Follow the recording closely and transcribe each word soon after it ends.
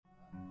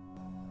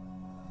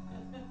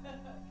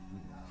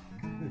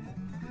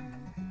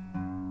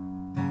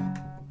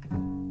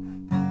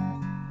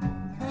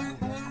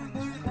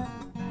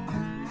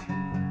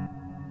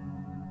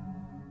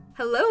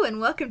Hello and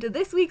welcome to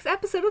this week's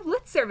episode of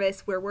Lit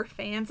Service, where we're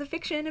fans of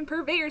fiction and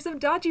purveyors of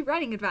dodgy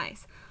writing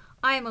advice.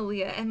 I am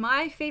Aaliyah, and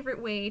my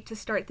favorite way to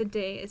start the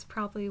day is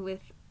probably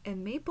with a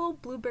maple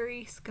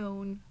blueberry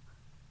scone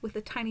with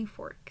a tiny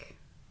fork.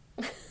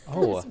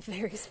 Oh, That's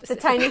very The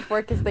specific. tiny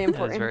fork is the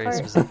important very part.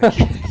 specific.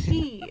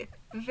 Key.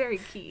 Very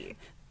key.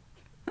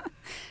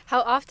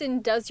 How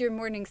often does your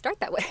morning start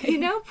that way? You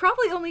know,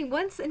 probably only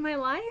once in my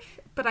life,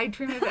 but I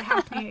dream of it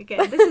happening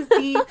again. This is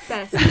the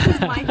best. This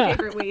is my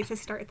favorite way to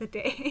start the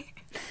day.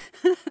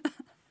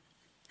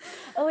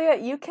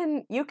 Aaliyah,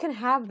 you can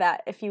have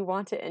that if you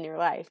want it in your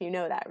life. You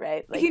know that,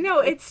 right? Like, You know,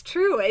 it's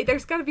true.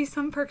 There's got to be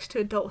some perks to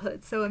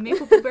adulthood, so a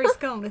maple blueberry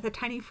scone with a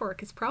tiny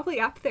fork is probably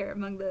up there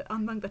among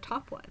the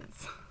top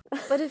ones.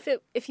 But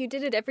if you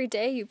did it every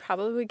day, you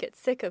probably would get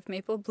sick of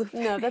maple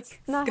blueberry. No, that's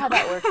not how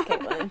that works,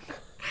 Caitlin.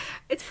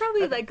 It's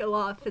probably like a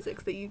law of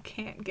physics that you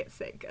can't get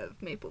sick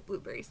of maple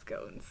blueberry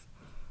scones.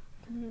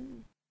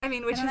 I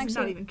mean, which is not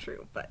actually- even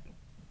true, but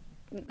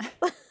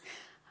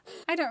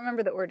I don't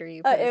remember the order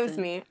you put It us was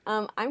in. me.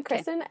 I'm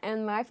Kristen,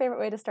 and my favorite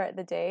way to start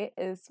the day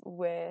is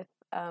with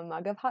a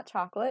mug of hot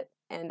chocolate.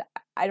 And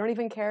I don't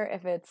even care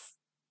if it's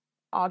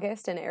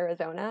August in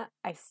Arizona.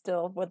 I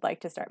still would like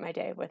to start my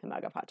day with a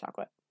mug of hot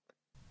chocolate.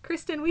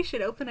 Kristen, we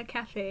should open a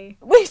cafe.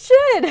 We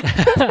should.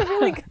 That's a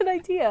really good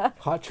idea.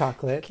 Hot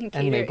chocolate Can and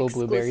cater maple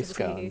blueberry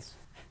exclusively.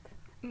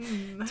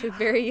 scones. To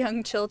very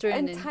young children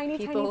And and, tiny,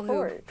 tiny people who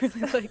forks.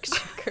 really like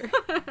sugar.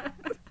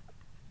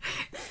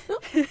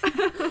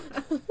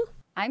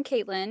 I'm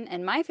Caitlin,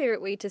 and my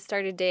favorite way to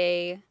start a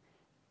day,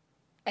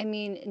 I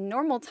mean, in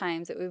normal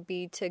times it would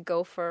be to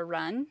go for a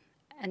run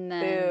and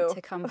then Boo.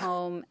 to come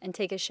home and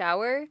take a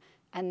shower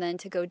and then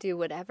to go do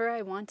whatever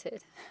I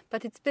wanted.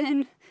 But it's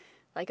been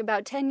like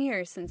about 10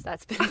 years since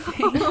that's been a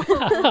thing.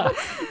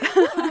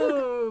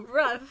 Oh,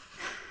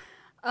 rough.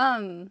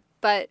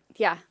 But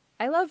yeah,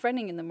 I love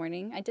running in the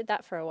morning. I did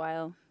that for a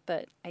while,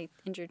 but I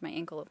injured my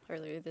ankle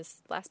earlier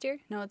this last year.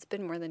 No, it's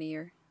been more than a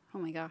year. Oh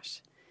my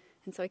gosh.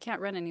 And so I can't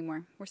run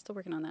anymore. We're still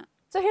working on that.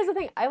 So here's the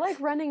thing. I like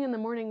running in the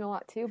morning a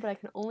lot too, but I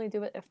can only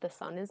do it if the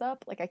sun is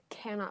up. Like I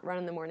cannot run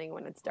in the morning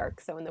when it's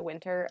dark. So in the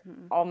winter,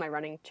 all my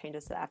running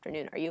changes to the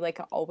afternoon. Are you like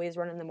a always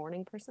run in the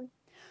morning person?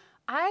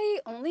 I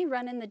only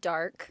run in the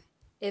dark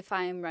if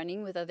I'm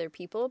running with other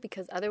people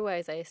because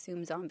otherwise I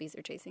assume zombies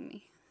are chasing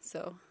me.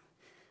 So,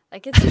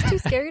 like, it's just too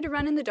scary to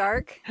run in the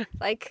dark,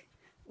 like,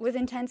 with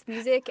intense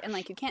music and,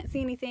 like, you can't see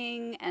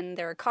anything and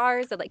there are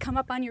cars that, like, come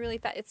up on you really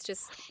fast. It's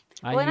just,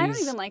 I and I don't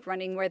use- even like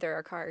running where there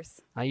are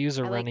cars. I use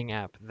a I like- running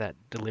app that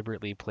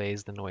deliberately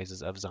plays the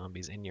noises of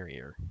zombies in your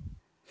ear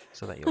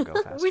so that you'll go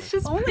faster. Which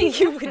is Only pretty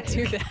you would epic.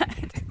 do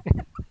that.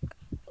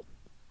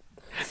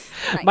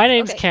 Nice. My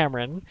name's Okay.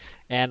 Cameron,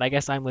 and I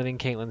guess I'm living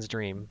Caitlin's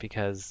dream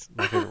because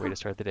my favorite way to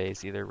start the day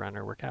is either run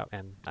or work out,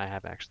 and I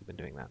have actually been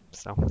doing that.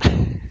 So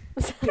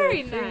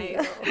Very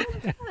nice.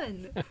 Well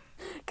done.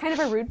 Kind of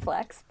a rude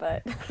flex,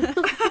 but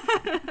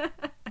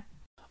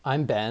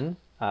I'm Ben.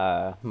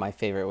 My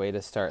favorite way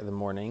to start the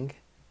morning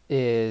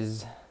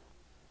is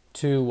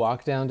to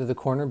walk down to the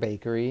corner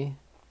bakery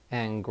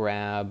and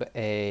grab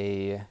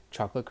a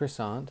chocolate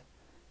croissant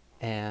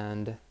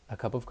and a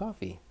cup of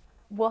coffee.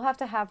 we'll have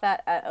to have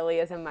that at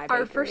Aaliyah's and my bakery.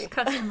 Our first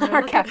customer.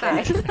 Our Look at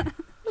cafe. that.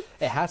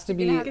 It has to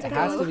be. You're gonna It have to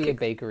has go to be a look.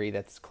 bakery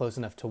that's close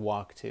enough to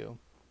walk to.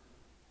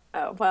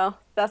 Oh, well,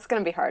 that's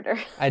going to be harder.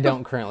 I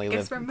don't currently live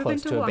Guess we're moving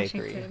close to to a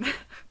bakery.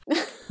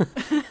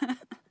 Washington.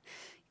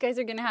 You guys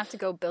are going to have to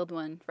go build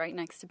one right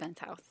next to Ben's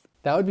house.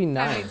 That would be I mean,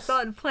 nice.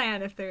 solid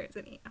plan if there is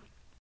any.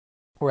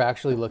 We're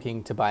actually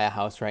looking to buy a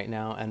house right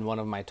now, and one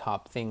of my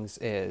top things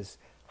is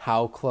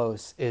how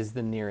close is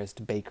the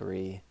nearest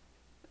bakery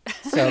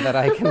so that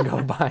I can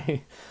go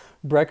buy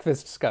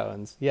breakfast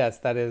scones. Yes,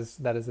 that is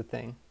a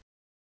thing.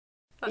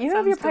 That You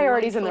have your sounds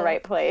priorities in the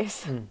delightful. right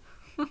place.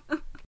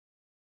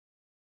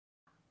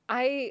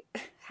 I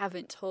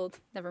haven't told.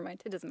 Never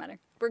mind. It doesn't matter.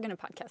 We're going to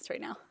podcast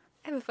right now.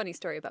 I have a funny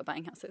story about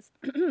buying houses.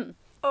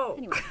 Oh.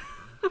 Anyway.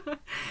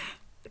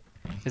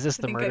 is this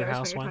I the think I murder know which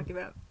house you're one? talking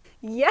about.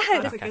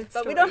 Yes, That's a good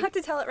but we don't story. have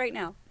to tell it right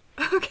now.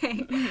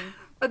 Okay.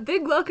 A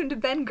big welcome to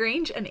Ben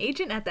Grange, an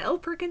agent at the L.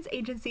 Perkins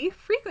Agency,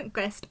 frequent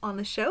guest on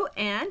the show,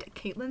 and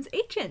Caitlin's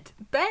agent.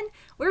 Ben,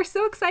 we're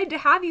so excited to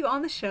have you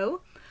on the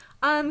show.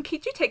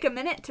 Could you take a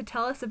minute to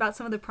tell us about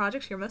some of the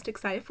projects you're most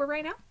excited for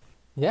right now?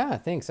 Yeah,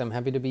 thanks. I'm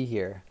happy to be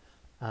here.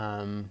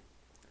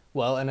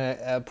 Well, and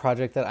a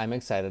project that I'm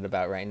excited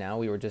about right now,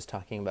 we were just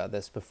talking about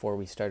this before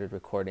we started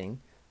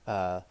recording.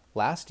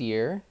 Last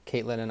year,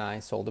 Caitlin and I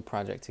sold a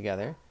project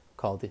together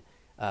called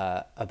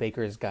A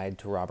Baker's Guide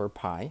to Robber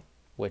Pie,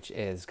 which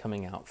is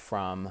coming out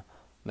from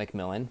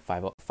Macmillan,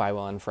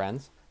 Fywell and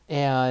Friends.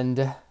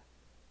 And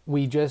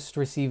we just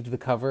received the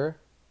cover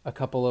a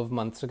couple of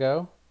months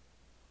ago,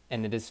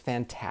 and it is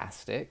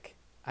fantastic.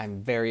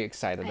 I'm very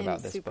excited I'm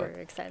about this super book.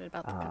 excited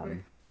about the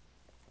cover.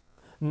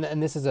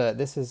 And this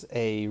is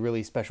a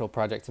really special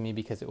project to me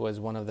because it was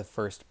one of the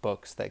first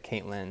books that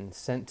Caitlin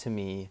sent to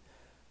me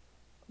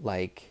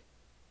like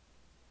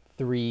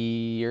 3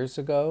 years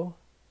ago,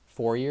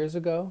 4 years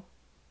ago.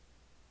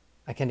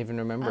 I can't even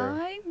remember.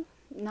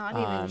 Not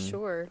even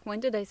sure. When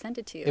did I send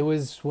it to you? It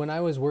was when I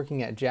was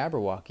working at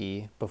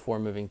Jabberwocky before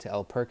moving to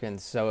L.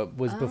 Perkins, so it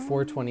was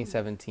before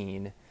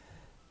 2017.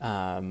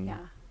 Yeah.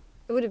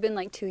 It would have been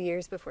like 2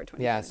 years before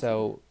 2017. Yeah,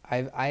 so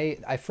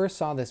I first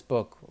saw this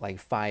book like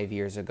 5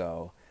 years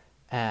ago,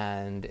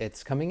 and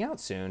it's coming out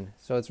soon.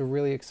 So it's a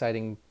really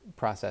exciting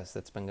process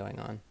that's been going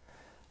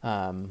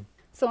on.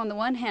 So on the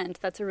one hand,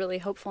 that's a really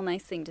hopeful,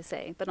 nice thing to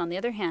say. But on the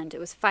other hand, it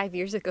was 5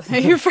 years ago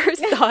that you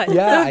first saw it.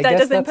 Yeah, so I that guess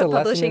doesn't that's a put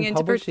lesson publishing in into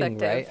publishing,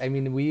 perspective. right? I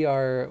mean, we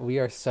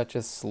are such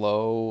a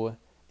slow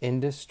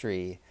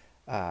industry.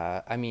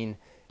 I mean,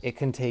 it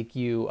can take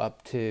you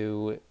up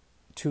to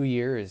 2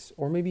 years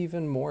or maybe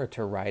even more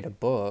to write a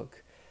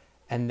book.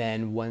 And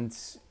then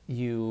once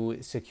you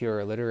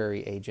secure a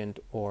literary agent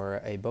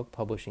or a book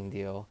publishing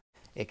deal,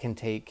 it can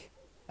take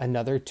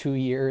another 2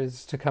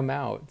 years to come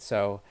out.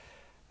 So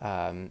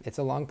it's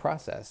a long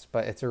process,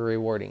 but it's a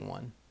rewarding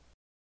one.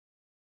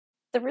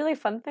 The really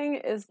fun thing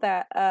is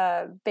that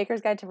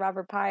Baker's Guide to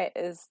Robber Pie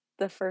is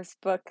the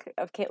first book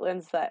of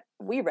Caitlin's that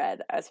we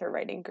read as her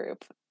writing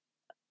group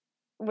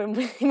when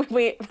we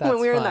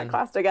were in that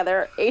class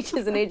together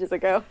ages and ages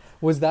ago.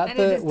 Was that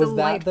the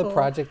delightful.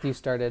 project you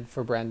started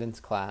for Brandon's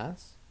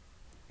class?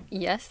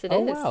 Yes, it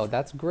Oh is. wow,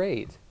 that's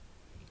great.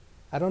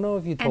 I don't know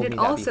if you told And me it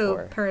that also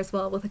before. pairs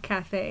well with a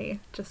cafe.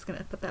 Just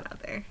gonna put that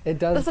out there. It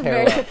does That's a pair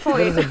very well. good point.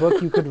 It is a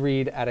book you could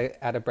read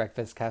at a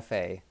breakfast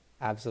cafe,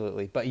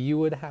 absolutely. But you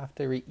would have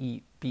to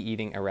be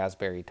eating a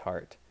raspberry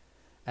tart,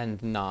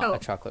 and not a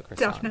chocolate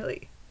croissant.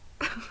 Definitely.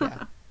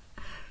 Yeah.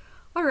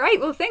 All right.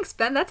 Well, thanks,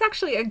 Ben. That's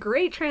actually a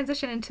great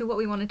transition into what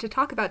we wanted to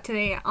talk about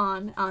today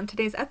on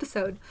today's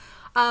episode.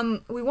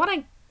 We want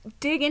to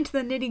dig into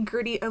the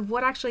nitty-gritty of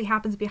what actually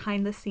happens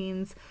behind the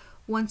scenes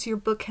once your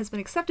book has been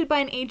accepted by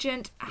an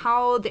agent,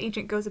 how the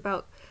agent goes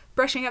about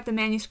brushing up the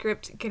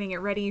manuscript, getting it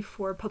ready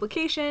for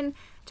publication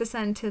to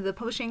send to the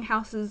publishing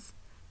houses,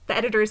 the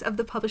editors of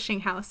the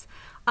publishing house.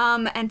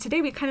 And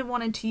today we kind of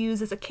wanted to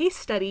use as a case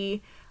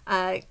study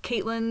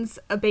Caitlin's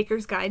A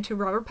Baker's Guide to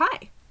Robber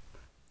Pie.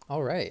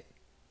 All right.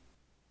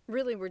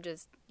 Really, we're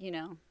just,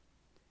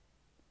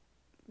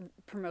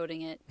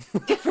 promoting it.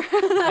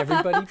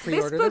 Everybody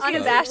pre-order this book book.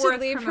 is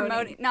Unabashedly worth promoting.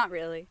 promoting. Not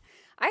really.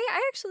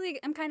 I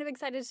actually am kind of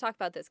excited to talk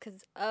about this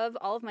because of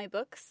all of my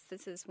books,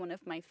 this is one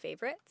of my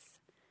favorites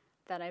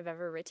that I've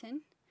ever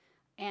written.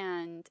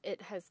 And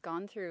it has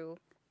gone through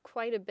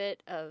quite a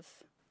bit of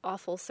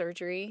awful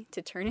surgery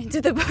to turn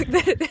into the book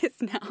that it is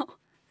now.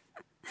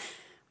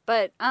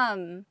 But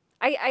I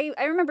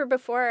remember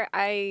before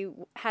I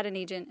had an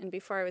agent and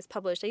before I was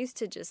published, I used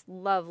to just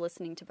love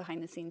listening to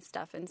behind the scenes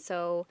stuff. And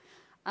so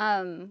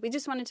we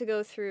just wanted to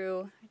go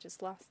through. I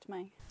just lost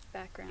my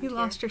background. You here.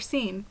 lost your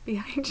scene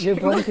behind you. Your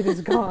blanket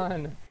is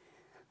gone.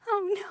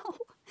 Oh no.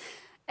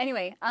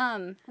 Anyway,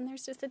 and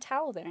there's just a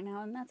towel there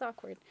now, and that's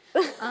awkward.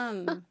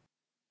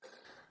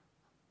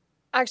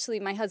 Actually,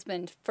 my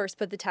husband first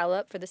put the towel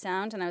up for the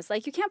sound, and I was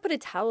like, "You can't put a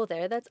towel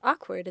there. That's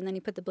awkward." And then he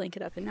put the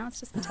blanket up, and now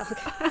it's just the towel.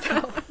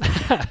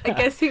 So, I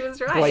guess he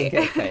was right.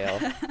 Blanket fail.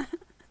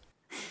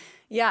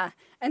 yeah,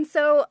 and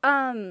so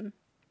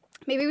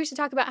maybe we should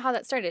talk about how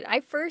that started. I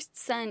first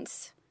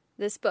sent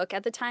this book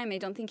at the time. I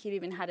don't think it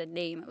even had a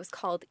name. It was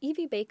called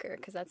Evie Baker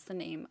because that's the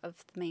name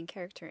of the main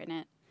character in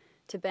it.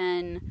 To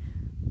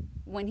Ben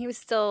when he was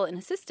still an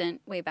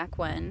assistant way back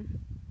when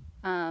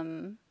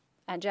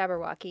at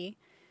Jabberwocky.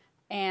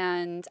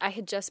 And I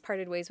had just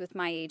parted ways with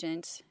my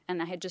agent,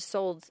 and I had just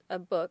sold a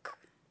book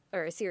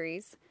or a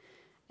series,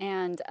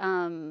 and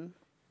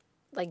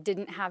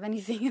didn't have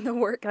anything in the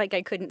work. Like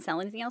I couldn't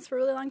sell anything else for a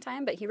really long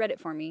time. But he read it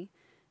for me,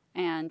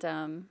 and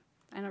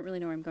I don't really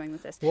know where I'm going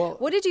with this. Well,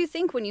 what did you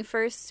think when you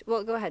first?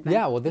 Well, go ahead, Ben.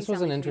 Yeah, well, this You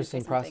was sound an like you were gonna say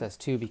interesting something. process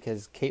too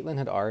because Caitlin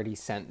had already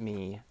sent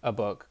me a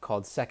book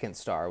called Second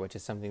Star, which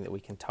is something that we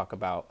can talk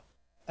about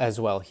as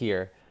well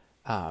here.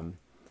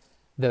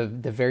 The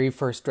very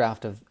first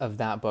draft of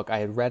that book, I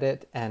had read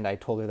it and I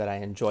told her that I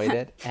enjoyed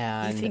it.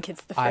 And You think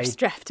it's the first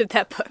draft of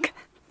that book?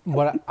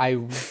 what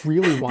I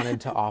really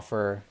wanted to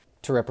offer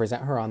to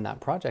represent her on that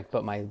project,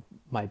 but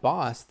my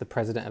boss, the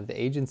president of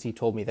the agency,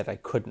 told me that I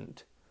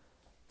couldn't.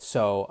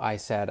 So I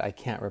said, I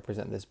can't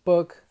represent this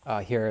book.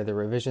 Here are the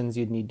revisions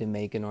you'd need to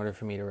make in order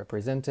for me to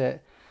represent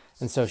it.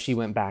 And so she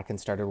went back and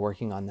started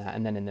working on that.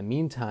 And then in the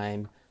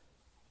meantime,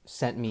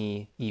 sent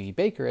me Evie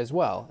Baker as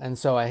well. And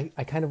so I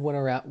kind of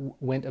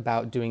went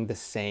about doing the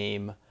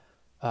same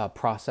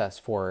process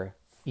for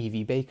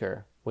Evie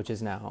Baker, which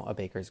is now A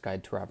Baker's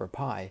Guide to Robber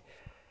Pie.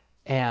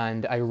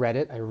 And I read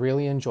it. I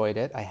really enjoyed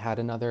it. I had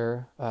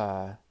another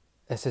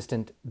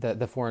assistant,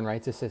 the foreign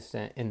rights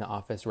assistant in the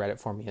office read it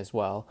for me as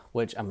well,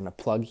 which I'm going to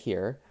plug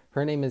here.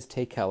 Her name is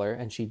Tay Keller,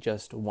 and she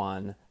just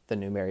won the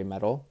Newbery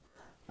Medal.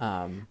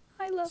 I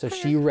love So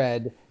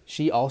her.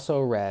 she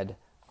also read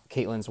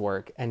Caitlin's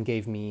work and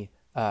gave me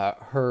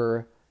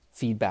her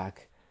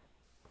feedback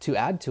to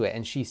add to it.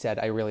 And she said,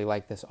 I really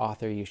like this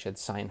author, you should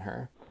sign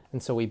her.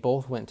 And so we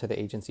both went to the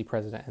agency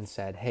president and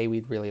said, hey,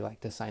 we'd really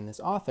like to sign this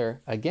author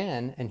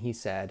again. And he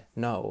said,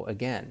 no,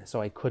 again. So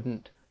I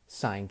couldn't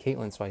sign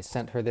Caitlin. So I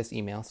sent her this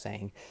email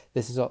saying,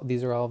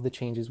 these are all of the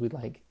changes we'd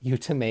like you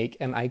to make,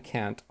 and I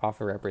can't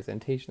offer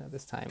representation at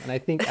this time. And I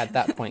think at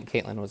that point,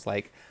 Caitlin was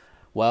like,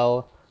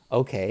 well,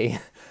 okay,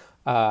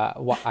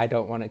 I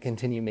don't want to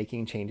continue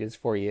making changes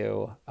for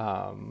you.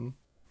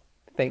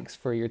 Thanks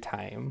for your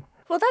time.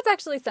 Well, that's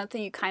actually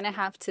something you kind of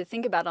have to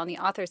think about on the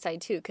author side,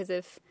 too, because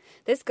if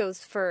this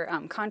goes for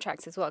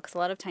contracts as well, because a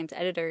lot of times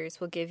editors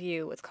will give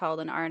you what's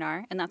called an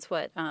R&R, and that's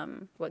what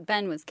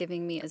Ben was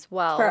giving me as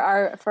well.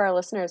 For our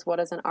listeners, what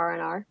is an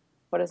R&R?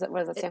 What does it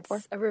stand for?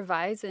 It's a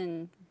revise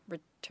and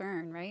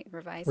return, right?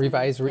 Revise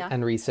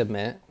and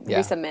resubmit. Yeah.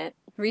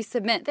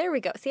 Resubmit. There we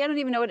go. See, I don't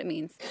even know what it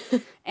means.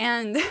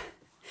 and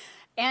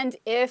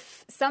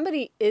if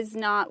somebody is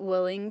not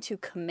willing to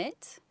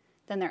commit,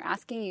 then they're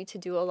asking you to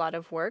do a lot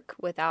of work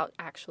without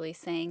actually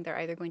saying they're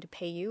either going to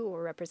pay you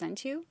or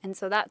represent you. And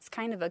so that's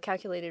kind of a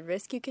calculated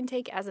risk you can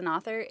take as an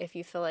author if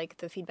you feel like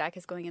the feedback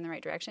is going in the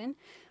right direction.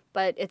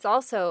 But it's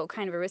also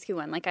kind of a risky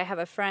one. Like I have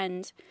a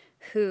friend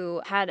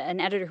who had an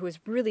editor who was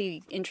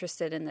really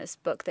interested in this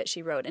book that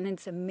she wrote. And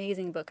it's an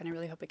amazing book, and I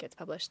really hope it gets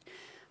published.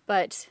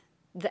 But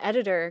the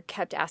editor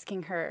kept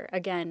asking her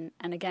again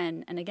and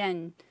again and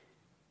again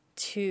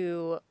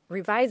to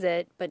revise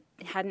it, but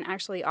hadn't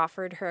actually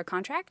offered her a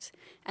contract,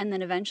 and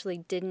then eventually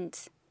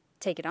didn't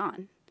take it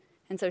on.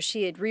 And so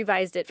she had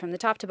revised it from the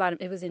top to bottom.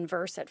 It was in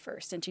verse at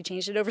first, and she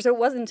changed it over so it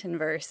wasn't in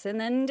verse, and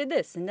then did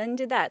this, and then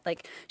did that.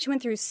 Like, she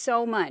went through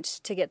so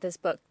much to get this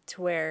book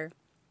to where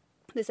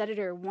this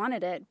editor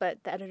wanted it,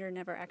 but the editor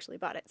never actually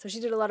bought it. So she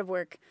did a lot of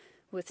work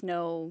with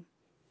no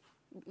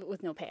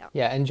payout.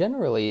 Yeah, and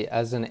generally,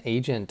 as an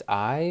agent,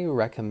 I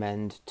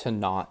recommend to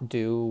not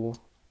do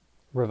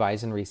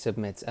revise and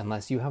resubmits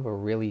unless you have a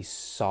really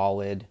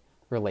solid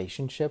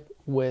relationship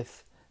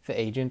with the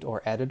agent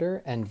or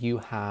editor, and you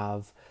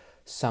have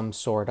some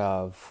sort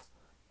of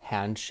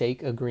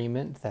handshake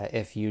agreement that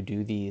if you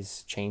do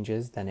these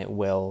changes, then it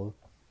will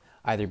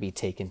either be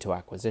taken to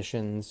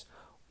acquisitions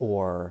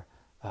or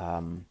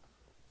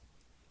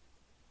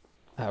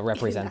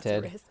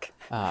represented. That's a risk.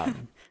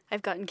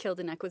 I've gotten killed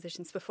in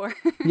acquisitions before.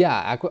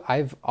 Yeah,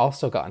 I've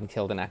also gotten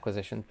killed in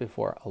acquisitions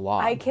before a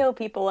lot. I kill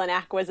people in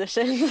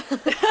acquisitions.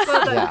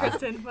 Well done,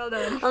 Kristen. Well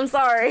done. I'm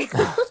sorry.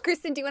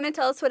 Kristen, do you want to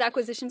tell us what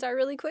acquisitions are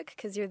really quick?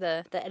 Because you're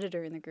the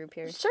editor in the group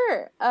here.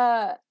 Sure.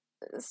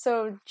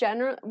 So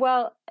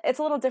it's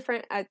a little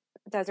different at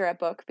Deseret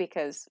Book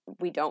because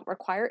we don't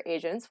require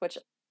agents, which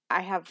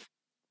I have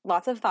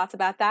lots of thoughts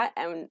about that.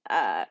 And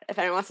if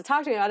anyone wants to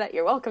talk to me about it,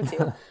 you're welcome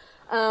to.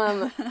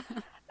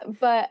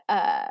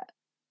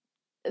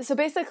 So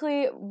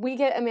basically, we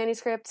get a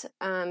manuscript.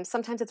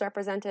 Sometimes it's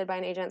represented by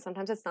an agent,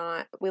 sometimes it's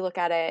not. We look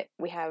at it,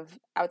 we have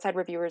outside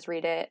reviewers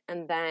read it,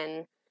 and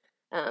then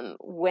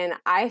when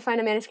I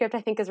find a manuscript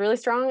I think is really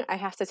strong, I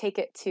have to take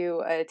it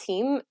to a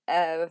team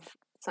of,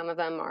 some of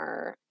them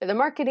are the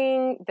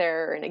marketing,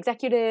 they're an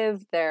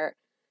executive,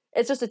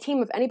 it's just a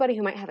team of anybody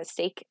who might have a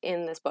stake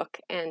in this book,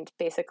 and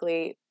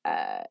basically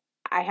I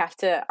have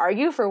to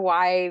argue for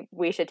why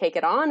we should take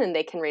it on, and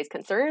they can raise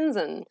concerns,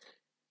 and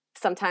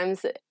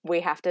sometimes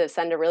we have to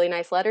send a really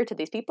nice letter to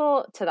these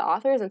people, to the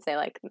authors, and say,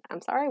 like, I'm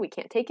sorry, we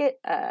can't take it,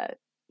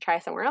 try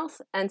somewhere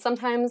else. And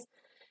sometimes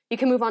you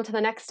can move on to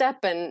the next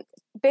step, and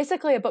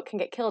basically a book can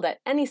get killed at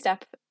any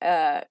step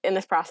in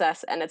this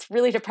process, and it's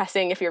really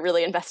depressing if you're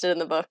really invested in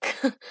the book.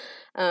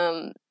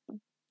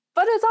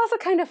 But it's also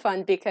kind of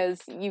fun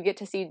because you get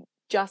to see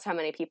just how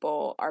many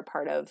people are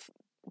part of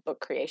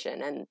book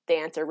creation, and the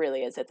answer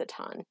really is it's a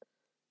ton.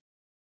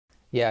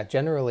 Yeah,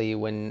 generally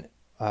when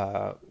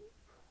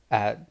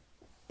at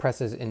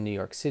presses in New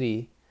York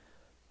City,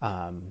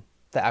 the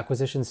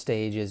acquisition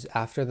stage is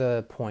after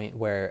the point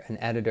where an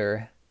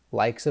editor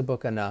likes a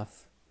book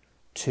enough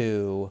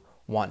to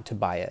want to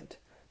buy it.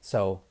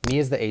 So me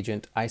as the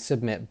agent, I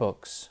submit the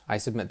books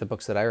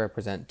that I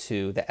represent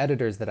to the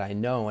editors that I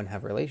know and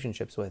have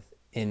relationships with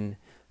in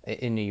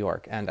New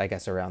York, and I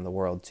guess around the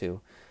world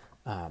too,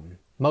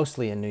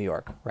 mostly in New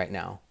York right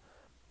now.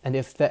 And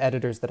if the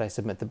editors that I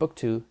submit the book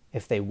to,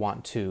 if they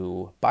want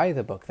to buy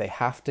the book, they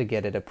have to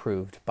get it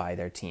approved by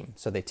their team.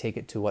 So they take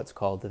it to what's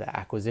called the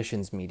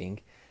acquisitions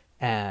meeting,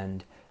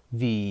 and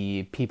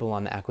the people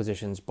on the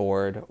acquisitions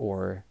board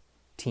or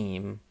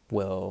team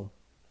will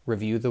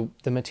review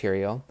the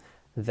material.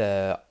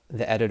 The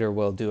editor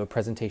will do a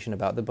presentation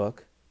about the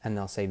book, and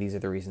they'll say, these are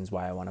the reasons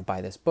why I want to buy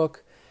this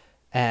book.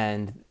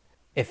 And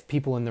if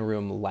people in the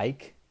room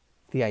like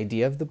the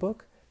idea of the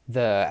book,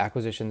 the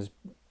acquisitions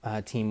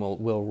team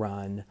will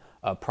run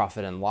a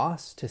profit and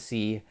loss to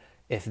see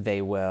if they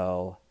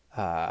will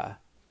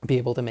be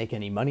able to make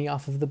any money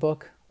off of the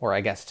book, or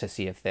I guess to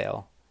see if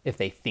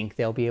they think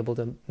they'll be able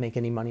to make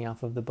any money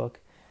off of the book.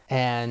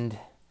 And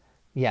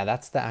yeah,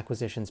 that's the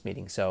acquisitions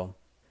meeting. So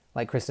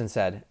like Kristen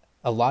said,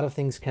 a lot of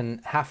things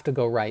have to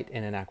go right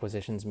in an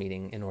acquisitions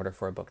meeting in order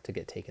for a book to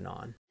get taken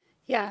on.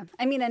 Yeah,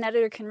 I mean, an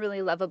editor can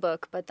really love a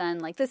book, but then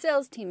like the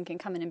sales team can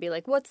come in and be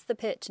like, what's the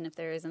pitch? And if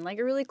there isn't like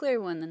a really clear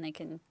one, then they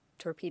can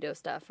torpedo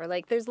stuff, or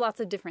like there's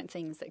lots of different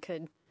things that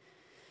could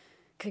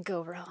could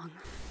go wrong?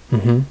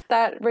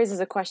 That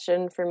raises a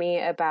question for me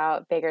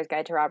about Baker's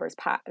Guide to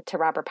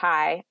Robber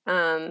Pie,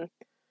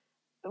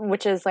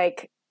 which is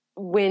like,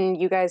 when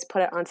you guys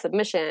put it on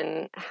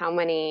submission, how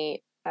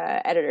many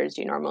editors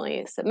do you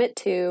normally submit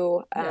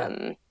to?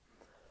 Yeah.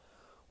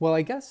 Well,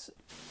 I guess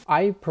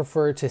I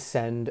prefer to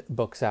send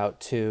books out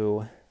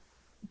to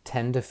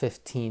 10 to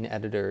 15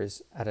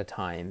 editors at a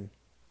time,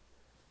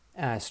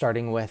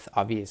 starting with,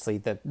 obviously,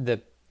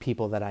 the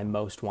people that I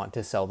most want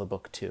to sell the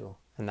book to,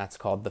 and that's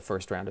called the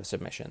first round of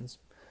submissions.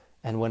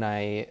 And when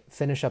I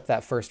finish up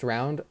that first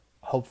round,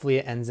 hopefully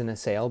it ends in a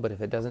sale, but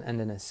if it doesn't end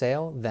in a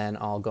sale, then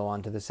I'll go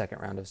on to the second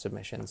round of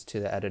submissions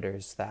to the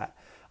editors that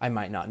I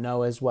might not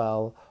know as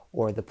well,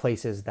 or the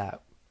places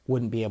that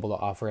wouldn't be able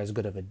to offer as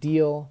good of a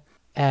deal.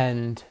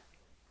 And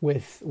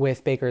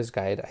with Baker's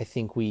Guide, I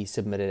think we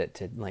submitted it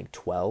to like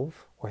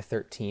 12 or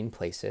 13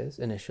 places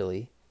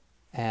initially.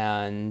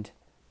 And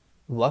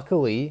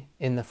luckily,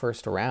 in the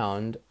first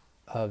round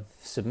of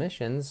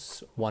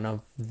submissions, one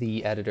of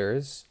the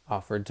editors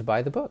offered to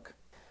buy the book.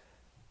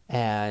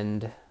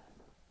 And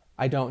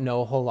I don't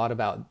know a whole lot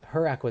about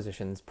her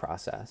acquisitions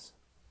process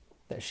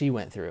that she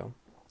went through,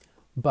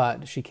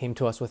 but she came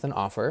to us with an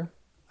offer,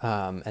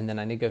 and then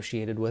I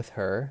negotiated with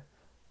her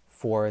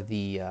for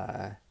the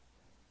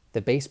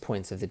base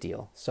points of the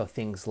deal. So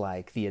things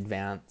like the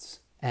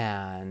advance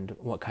and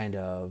what kind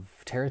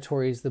of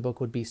territories the book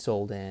would be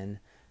sold in,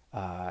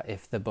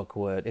 if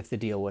the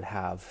deal would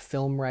have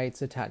film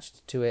rights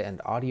attached to it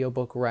and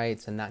audiobook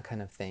rights and that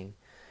kind of thing.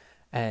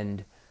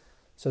 And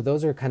so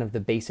those are kind of the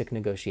basic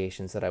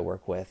negotiations that I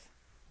work with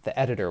the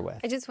editor with.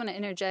 I just want to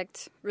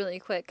interject really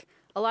quick.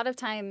 A lot of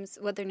times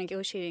what they're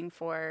negotiating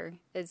for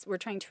is we're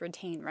trying to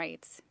retain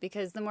rights,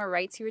 because the more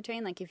rights you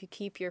retain, like if you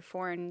keep your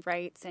foreign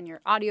rights and your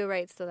audio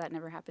rights, though that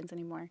never happens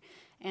anymore,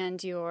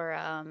 and your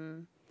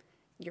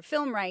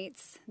film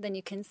rights, then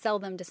you can sell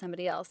them to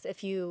somebody else.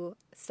 If you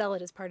sell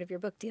it as part of your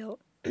book deal,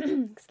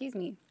 excuse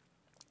me,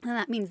 then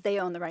that means they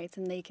own the rights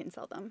and they can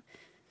sell them.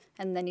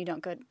 And then you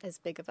don't get as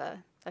big of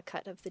a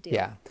cut of the deal.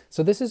 Yeah.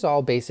 So this is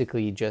all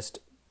basically just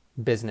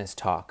business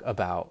talk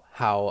about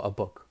how a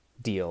book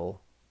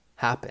deal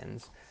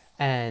happens.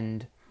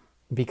 And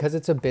because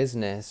it's a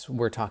business,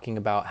 we're talking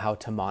about how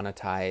to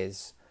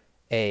monetize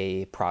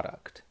a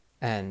product.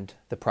 And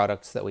the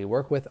products that we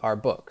work with are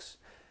books.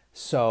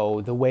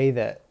 So the way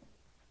that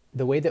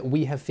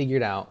we have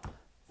figured out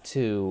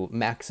to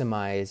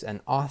maximize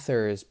an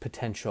author's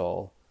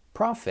potential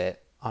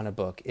profit on a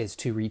book is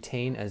to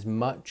retain as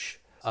much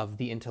of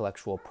the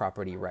intellectual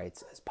property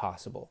rights as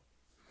possible.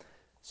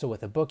 So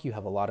with a book, you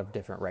have a lot of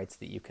different rights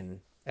that you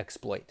can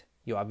exploit.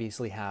 You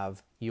obviously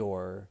have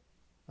your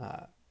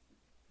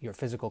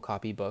physical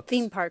copy books.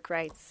 Theme park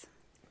rights.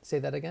 Say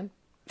that again?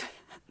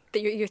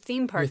 Your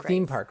theme park rights. Your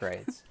theme park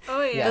rights.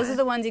 Oh, yeah. Those are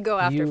the ones you go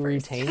after you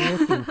first. Retain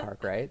your theme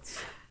park rights.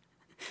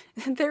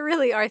 There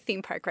really are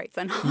theme park rights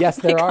on all Yes,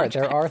 of my there are. contracts.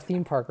 There are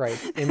theme park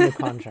rights in the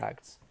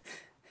contracts.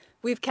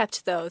 We've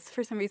kept those.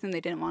 For some reason,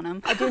 they didn't want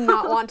them. I do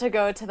not want to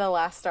go to the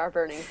Last Star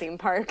Burning theme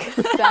park.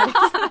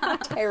 That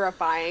is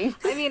terrifying.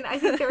 I mean, I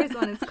think there was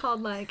one. It's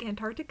called like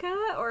Antarctica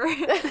or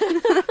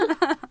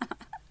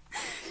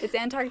It's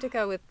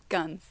Antarctica with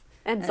guns.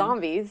 And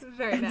zombies.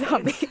 very nice.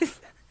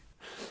 Zombies.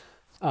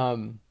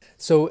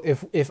 So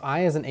if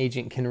I as an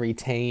agent can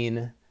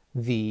retain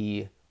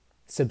the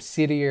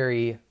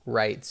subsidiary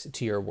rights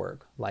to your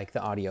work, like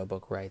the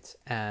audiobook rights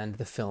and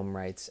the film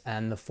rights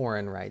and the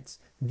foreign rights,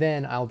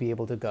 then I'll be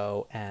able to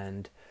go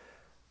and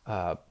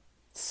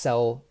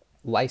sell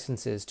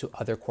licenses to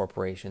other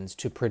corporations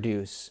to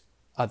produce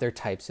other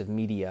types of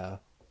media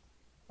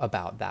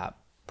about that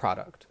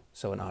product.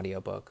 So an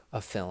audiobook,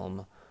 a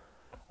film,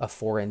 a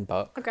foreign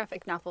book. A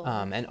graphic novel.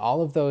 And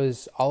all of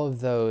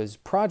those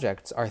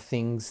projects are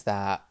things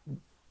that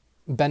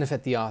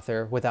benefit the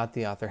author without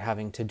the author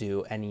having to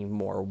do any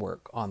more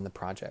work on the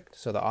project.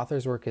 So the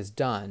author's work is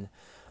done,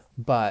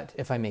 but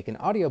if I make an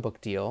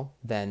audiobook deal,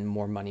 then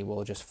more money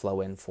will just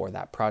flow in for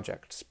that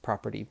project's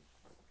property.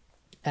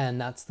 And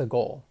that's the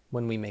goal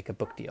when we make a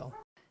book deal.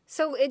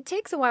 So it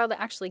takes a while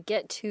to actually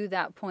get to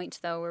that point,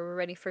 though, where we're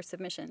ready for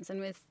submissions. And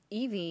with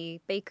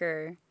Evie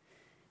Baker,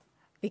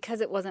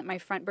 because it wasn't my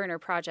front burner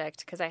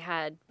project, because I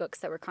had books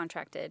that were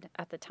contracted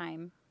at the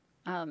time,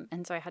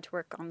 and so I had to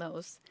work on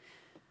those,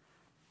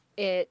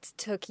 it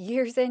took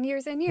years and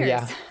years and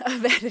years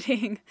of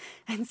editing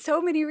and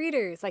so many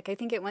readers. Like, I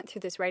think it went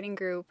through this writing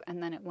group,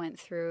 and then it went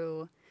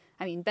through,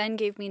 Ben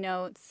gave me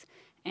notes,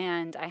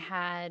 and I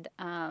had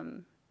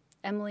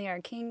Emily R.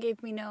 King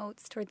gave me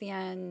notes toward the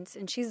end,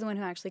 and she's the one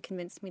who actually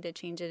convinced me to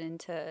change it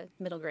into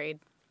middle grade,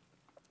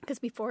 because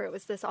before it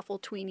was this awful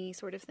tweeny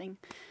sort of thing.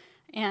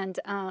 And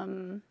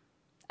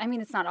I mean,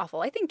 it's not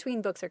awful. I think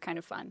tween books are kind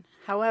of fun.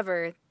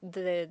 However,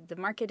 the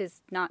market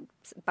is not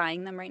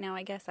buying them right now,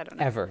 I guess. I don't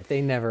know. Ever.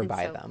 They never And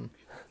buy so- them.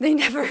 They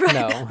never buy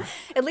No. them.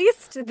 At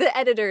least the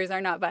editors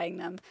are not buying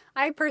them.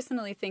 I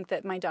personally think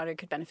that my daughter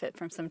could benefit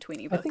from some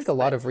tweeny I books. think a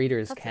lot but of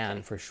readers that's can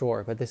okay. for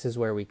sure, but this is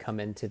where we come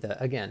into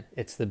again,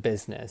 it's the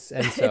business.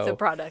 And so It's a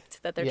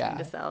product that they're trying yeah.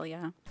 to sell,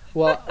 yeah.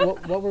 Well,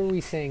 what were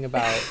we saying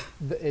about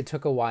it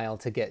took a while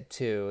to get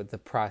to the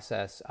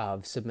process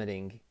of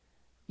submitting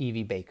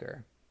Evie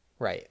Baker,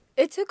 right?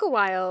 It took a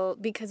while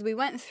because we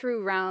went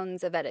through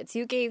rounds of edits.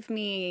 You gave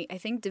me, I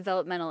think,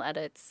 developmental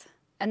edits.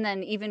 And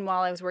then even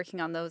while I was working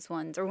on those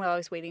ones, or while I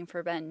was waiting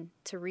for Ben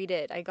to read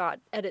it, I got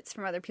edits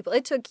from other people.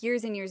 It took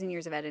years and years and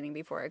years of editing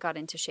before it got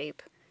into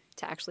shape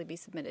to actually be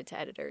submitted to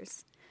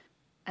editors.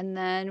 And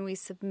then we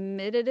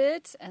submitted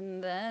it,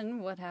 and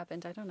then what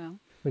happened? I don't know.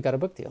 We got a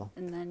book deal.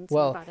 And then someone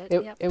Well, bought it.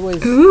 it, Yep. it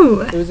was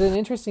Ooh. it was an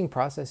interesting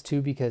process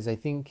too, because I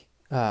think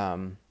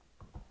Caitlin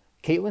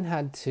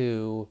had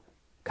to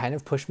kind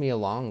of push me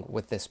along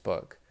with this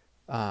book.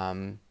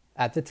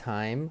 At the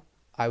time,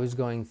 I was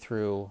going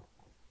through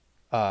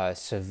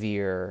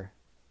severe,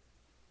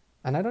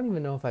 and I don't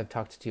even know if I've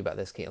talked to you about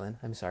this, Caitlin.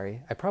 I'm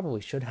sorry. I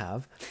probably should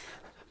have.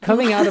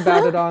 Coming out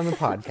about it on the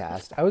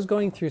podcast. I was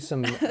going through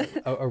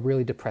a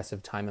really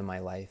depressive time in my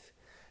life,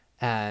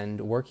 and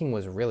working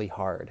was really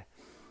hard.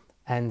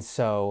 And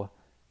so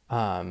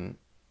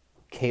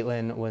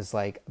Caitlin was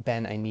like,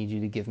 Ben, I need you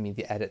to give me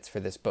the edits for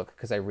this book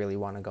because I really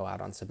want to go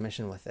out on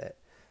submission with it.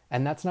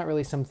 And that's not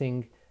really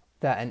something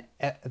that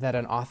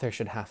an author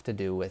should have to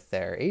do with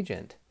their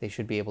agent. They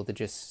should be able to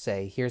just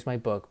say, here's my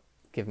book,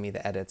 give me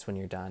the edits when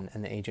you're done,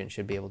 and the agent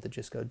should be able to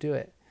just go do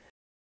it.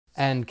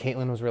 And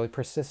Caitlin was really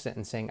persistent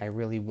in saying, I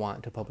really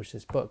want to publish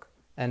this book.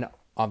 And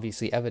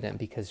obviously evident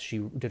because she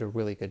did a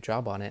really good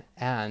job on it.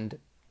 And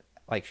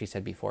like she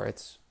said before,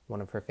 it's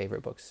one of her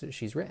favorite books that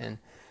she's written.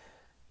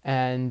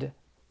 And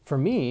for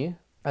me,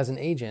 as an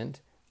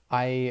agent,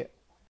 I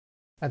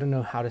don't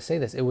know how to say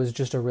this. It was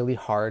just a really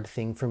hard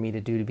thing for me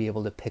to do, to be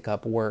able to pick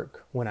up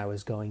work when I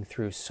was going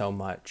through so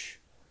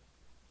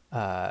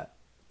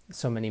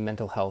many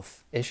mental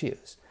health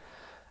issues.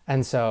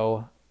 And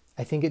so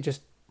I think it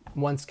just,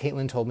 once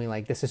Caitlin told me,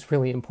 like, this is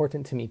really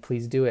important to me,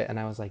 please do it. And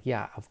I was like,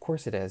 yeah, of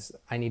course it is.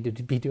 I need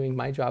to be doing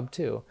my job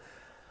too.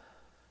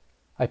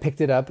 I picked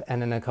it up,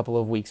 and in a couple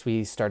of weeks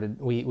we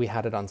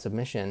had it on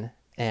submission.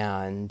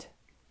 And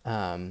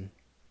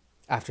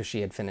after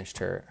she had finished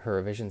her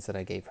revisions that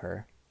I gave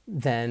her,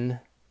 then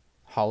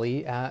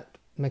Holly at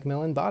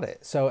Macmillan bought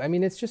it. So, I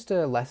mean, it's just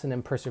a lesson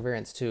in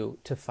perseverance to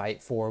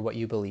fight for what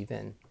you believe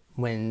in.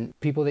 When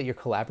people that you're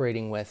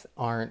collaborating with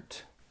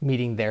aren't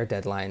meeting their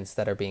deadlines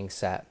that are being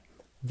set,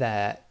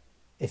 that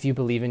if you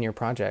believe in your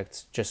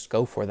projects, just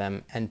go for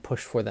them and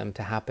push for them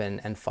to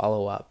happen and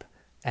follow up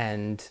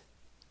and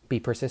be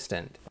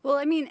persistent. Well,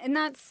 I mean, and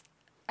that's,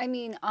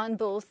 on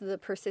both the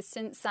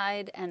persistent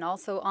side and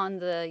also on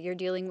you're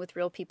dealing with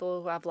real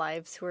people who have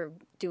lives, who are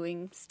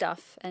doing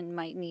stuff and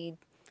might need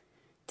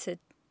to,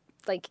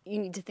 you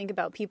need to think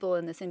about people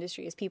in this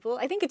industry as people.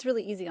 I think it's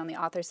really easy on the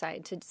author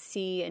side to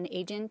see an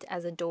agent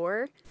as a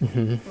door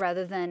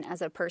rather than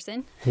as a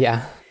person.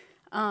 Yeah.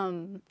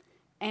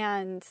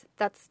 And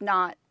that's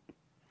not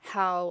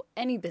how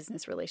any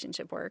business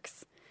relationship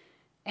works.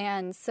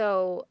 And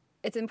so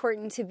it's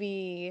important to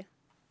be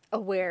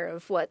aware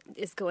of what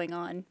is going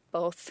on,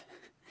 both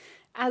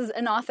as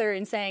an author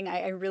and saying,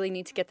 I really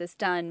need to get this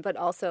done, but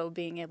also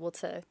being able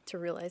to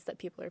realize that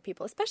people are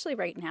people, especially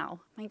right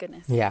now. My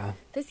goodness. Yeah.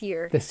 This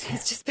year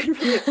has just been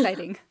really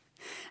exciting.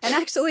 And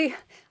actually,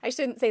 I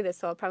shouldn't say this,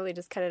 so I'll probably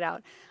just cut it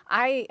out.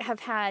 I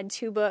have had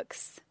 2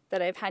 books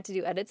that I've had to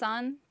do edits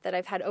on, that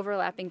I've had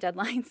overlapping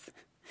deadlines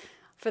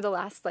for the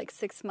last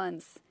 6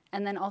 months,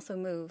 and then also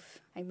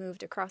move. I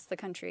moved across the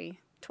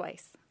country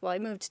twice. Well, I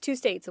moved 2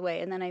 states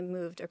away, and then I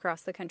moved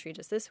across the country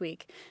just this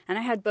week. And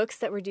I had books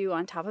that were due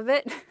on top of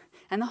it.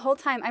 And the whole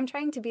time, I'm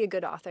trying to be a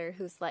good author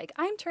who's like,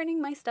 I'm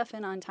turning my stuff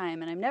in on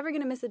time, and I'm never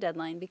going to miss a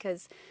deadline,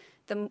 because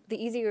the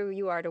easier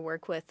you are to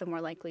work with, the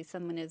more likely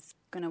someone is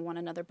going to want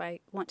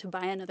to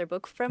buy another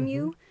book from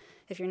you.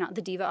 If you're not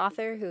the diva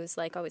author who's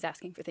always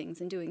asking for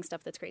things and doing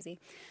stuff that's crazy.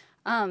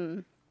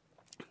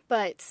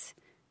 But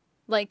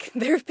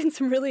there have been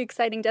some really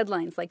exciting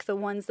deadlines, like the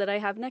ones that I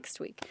have next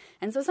week.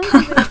 And so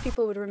sometimes I wish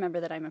people would remember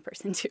that I'm a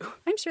person too.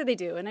 I'm sure they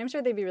do, and I'm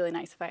sure they'd be really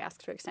nice if I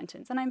asked for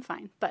extensions, and I'm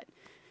fine. But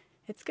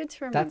it's good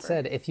to remember. That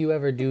said, if you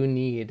ever do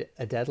need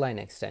a deadline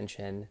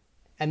extension,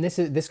 and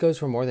this goes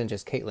for more than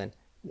just Caitlin,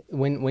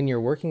 when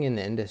you're working in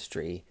the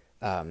industry,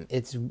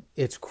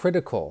 it's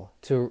critical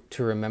to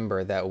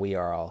remember that we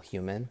are all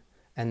human,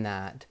 and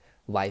that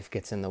life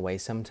gets in the way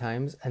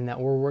sometimes, and that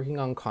we're working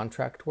on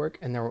contract work,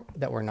 and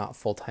that we're not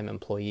full-time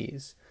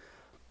employees.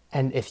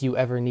 And if you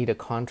ever need a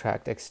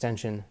contract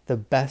extension, the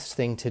best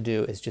thing to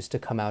do is just to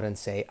come out and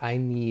say, I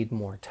need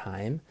more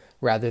time,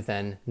 rather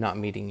than not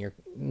meeting your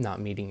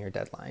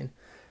deadline.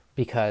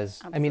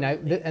 Because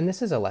Absolutely. and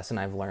this is a lesson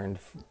I've learned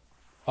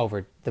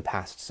over the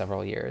past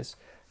several years.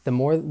 The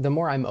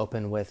more I'm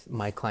open with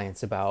my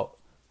clients about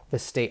the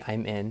state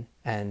I'm in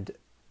and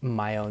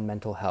my own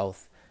mental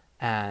health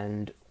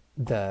and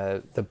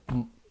the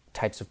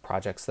types of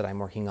projects that I'm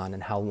working on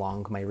and how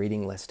long my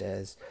reading list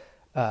is,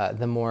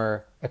 the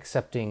more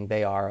accepting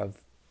they are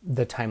of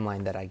the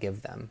timeline that I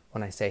give them.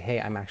 When I say, hey,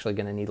 I'm actually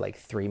going to need like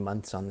 3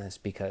 months on this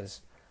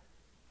because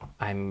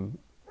I'm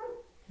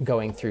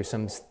going through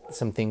some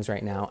things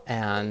right now,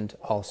 and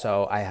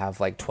also I have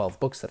like 12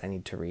 books that I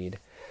need to read,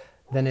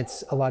 then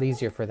it's a lot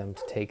easier for them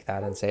to take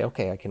that and say,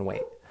 okay, I can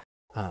wait.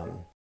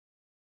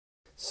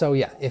 So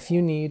yeah, if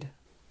you need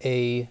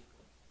a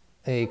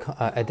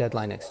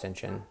deadline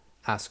extension,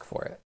 ask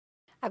for it.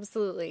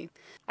 Absolutely.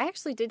 I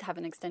actually did have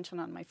an extension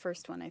on my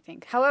first one, I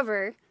think.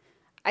 However,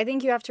 I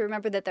think you have to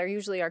remember that there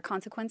usually are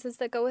consequences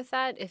that go with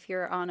that. If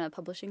you're on a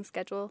publishing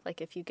schedule,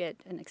 like if you get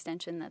an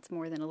extension that's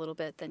more than a little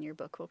bit, then your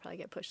book will probably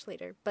get pushed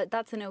later. But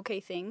that's an okay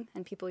thing,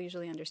 and people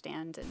usually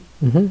understand.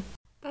 And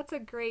That's a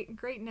great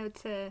note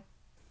to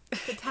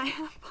tie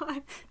up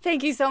on.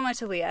 thank you so much,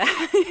 Aaliyah.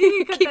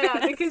 You cut Keeping that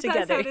out us because that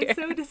together sounded here.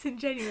 so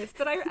disingenuous.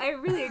 But I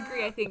really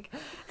agree, I think.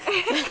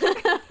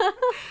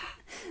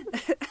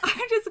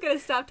 I'm just going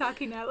to stop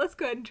talking now. Let's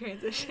go ahead and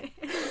transition.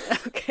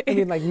 Okay. I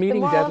mean, like meeting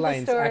moral of the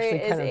deadlines story actually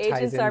is kind of ties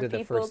agents are into the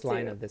people first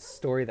line too. of this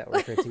story that we're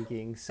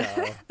critiquing. So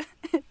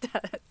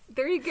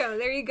There you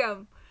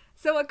go.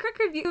 So a quick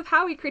review of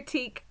how we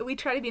critique. We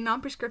try to be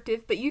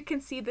non-prescriptive, but you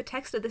can see the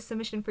text of the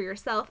submission for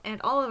yourself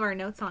and all of our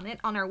notes on it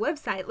on our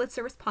website,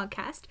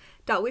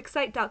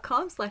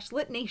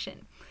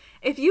 litservicepodcast.wixsite.com/litnation.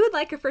 If you would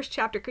like a first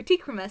chapter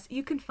critique from us,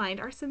 you can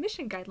find our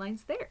submission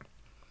guidelines there.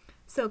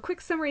 So a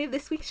quick summary of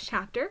this week's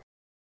chapter.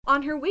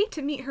 On her way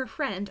to meet her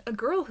friend, a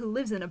girl who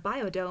lives in a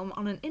biodome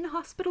on an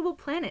inhospitable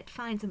planet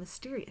finds a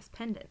mysterious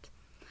pendant.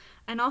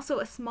 And also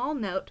a small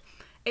note,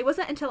 it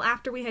wasn't until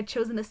after we had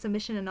chosen a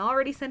submission and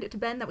already sent it to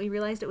Ben that we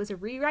realized it was a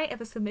rewrite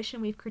of a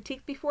submission we've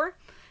critiqued before.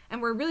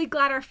 And we're really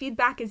glad our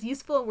feedback is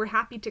useful, and we're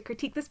happy to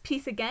critique this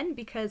piece again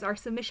because our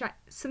submission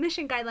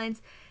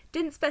guidelines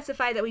didn't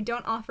specify that we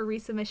don't offer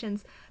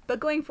resubmissions, but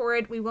going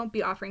forward we won't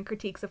be offering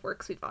critiques of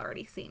works we've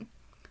already seen.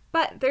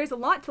 But there's a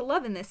lot to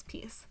love in this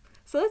piece.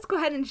 So let's go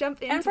ahead and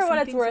jump into And for some what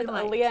it's things worth, we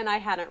liked. Aaliyah and I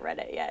hadn't read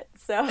it yet,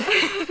 so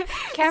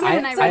Cameron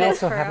and I read I it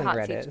also for haven't a hot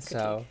read seat it, critique.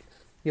 so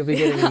you'll be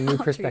getting new you.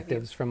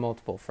 perspectives from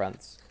multiple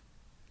fronts.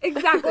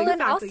 Exactly. Well,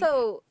 and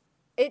also,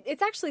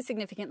 it's actually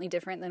significantly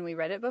different than we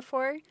read it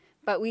before,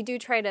 but we do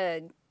try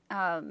to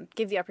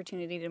give the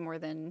opportunity to more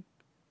than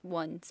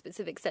one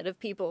specific set of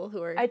people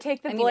who are... I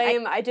take the I mean,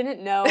 blame. I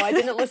didn't know. I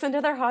didn't listen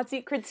to their hot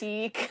seat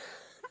critique.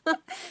 I'm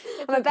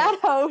a bad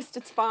host.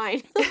 It's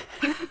fine.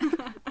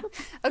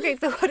 Okay,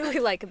 so what do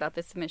we like about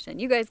this submission?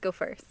 You guys go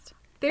first.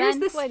 There's Ben,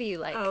 this. what do you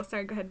like? Oh,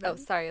 sorry. Go ahead. Oh,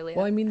 Ben. sorry, Aaliyah.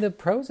 Well, I mean, the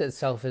prose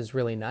itself is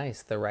really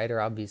nice. The writer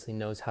obviously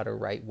knows how to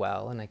write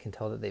well, and I can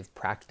tell that they've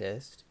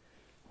practiced.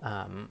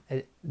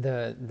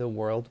 The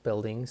world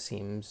building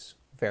seems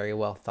very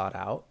well thought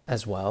out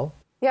as well.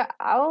 Yeah,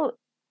 I'll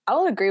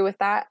agree with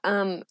that.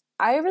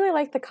 I really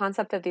like the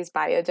concept of these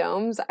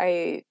biodomes.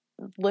 I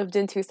lived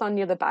in Tucson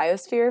near the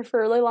biosphere for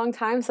a really long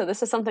time, so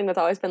this is something that's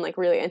always been like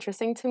really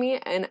interesting to me.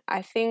 And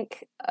I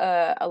think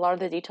a lot of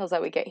the details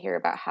that we get here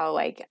about how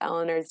like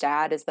Eleanor's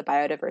dad is the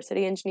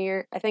biodiversity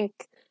engineer, I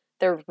think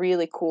they're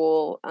really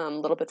cool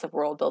little bits of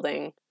world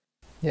building.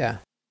 Yeah.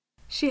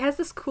 She has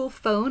this cool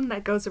phone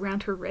that goes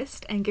around her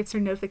wrist and gives her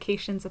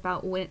notifications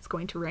about when it's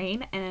going to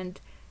rain,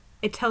 and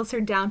it tells her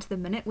down to the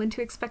minute when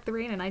to expect the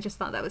rain, and I just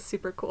thought that was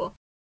super cool.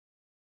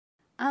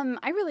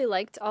 I really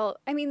liked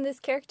this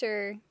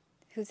character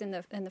who's in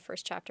the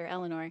first chapter,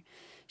 Eleanor,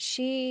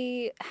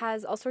 she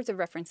has all sorts of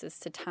references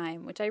to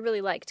time, which I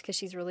really liked because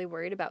she's really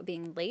worried about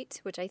being late,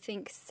 which I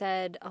think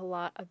said a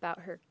lot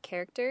about her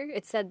character.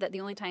 It said that the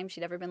only time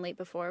she'd ever been late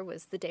before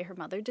was the day her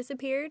mother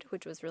disappeared,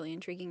 which was really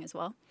intriguing as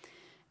well.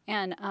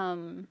 And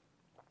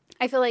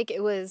I feel like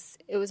it was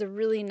a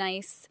really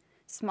nice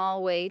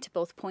small way to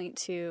both point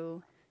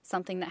to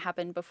something that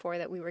happened before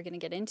that we were going to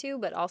get into,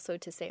 but also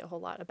to say a whole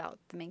lot about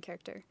the main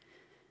character.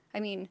 I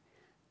mean,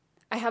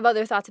 I have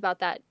other thoughts about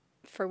that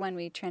for when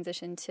we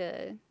transition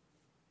to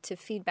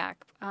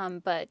feedback,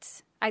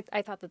 but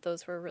I thought that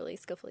those were really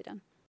skillfully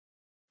done.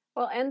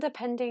 Well, and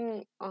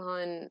depending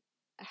on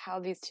how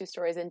these two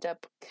stories end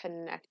up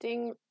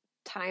connecting,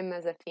 time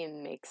as a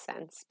theme makes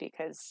sense,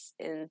 because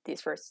in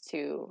these first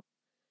 10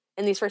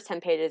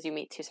 pages, you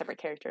meet two separate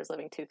characters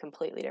living two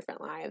completely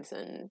different lives,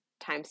 and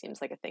time seems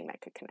like a thing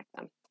that could connect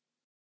them.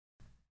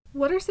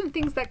 What are some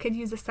things that could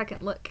use a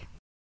second look?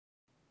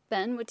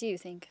 Ben, what do you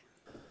think?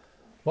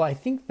 Well, I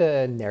think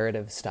the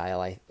narrative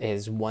style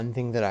is one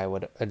thing that I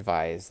would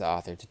advise the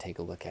author to take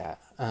a look at.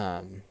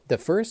 The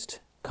first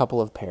couple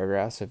of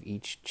paragraphs of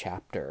each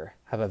chapter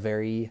have a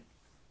very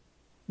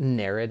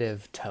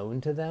narrative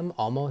tone to them,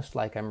 almost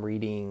like I'm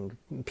reading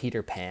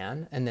Peter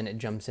Pan, and then it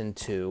jumps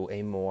into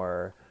a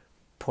more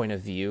point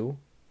of view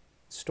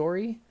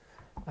story,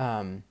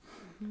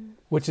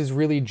 which is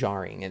really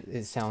jarring.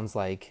 It sounds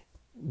like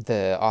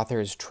the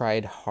authors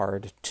tried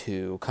hard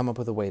to come up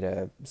with a way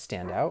to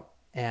stand out,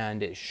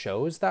 and it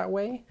shows that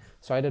way.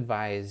 So I'd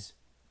advise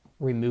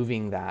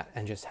removing that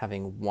and just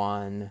having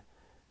one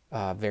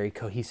very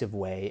cohesive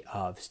way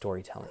of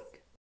storytelling.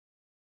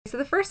 So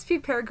the first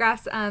few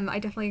paragraphs, I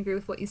definitely agree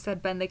with what you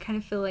said, Ben. They kind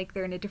of feel like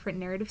they're in a different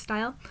narrative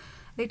style.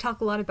 They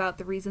talk a lot about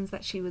the reasons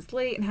that she was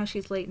late and how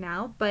she's late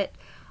now. But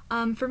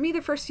for me,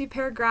 the first few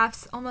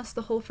paragraphs, almost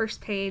the whole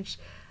first page,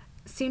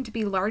 seemed to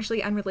be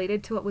largely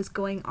unrelated to what was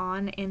going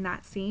on in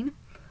that scene.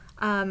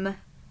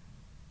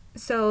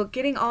 So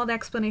getting all the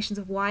explanations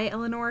of why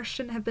Eleanor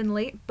shouldn't have been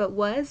late, but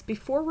was,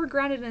 before we're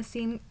grounded in a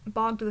scene,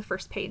 bogged the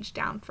first page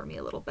down for me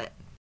a little bit.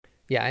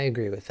 Yeah, I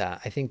agree with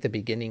that. I think the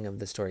beginning of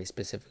the story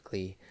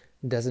specifically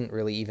doesn't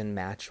really even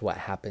match what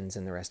happens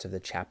in the rest of the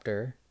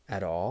chapter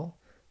at all.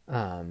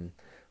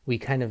 We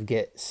kind of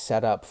get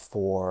set up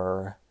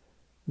for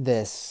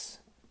this,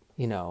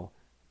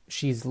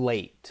 she's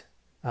late.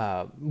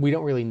 We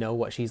don't really know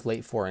what she's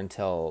late for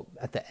until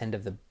at the end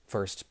of the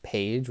first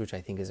page, which I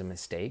think is a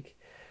mistake.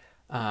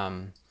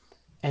 And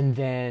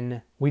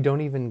then we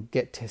don't even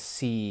get to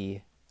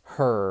see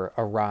her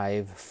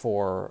arrive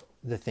for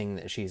the thing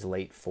that she's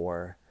late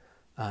for.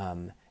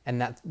 And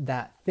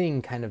that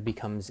thing kind of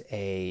becomes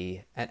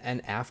an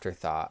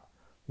afterthought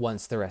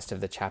once the rest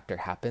of the chapter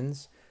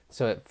happens.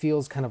 So it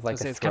feels kind of like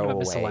so a it's kind of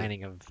a throwaway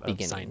misaligning of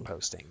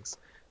signpostings.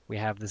 We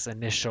have this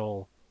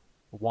initial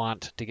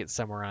want to get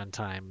somewhere on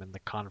time and the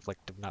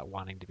conflict of not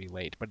wanting to be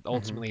late, but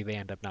ultimately they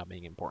end up not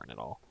being important at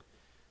all.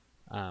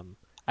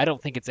 I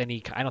don't think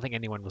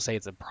anyone will say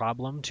it's a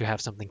problem to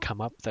have something come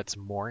up that's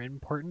more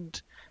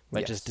important,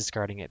 but just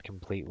discarding it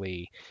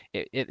completely.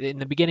 In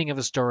the beginning of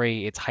a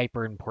story, it's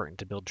hyper important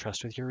to build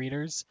trust with your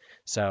readers.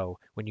 So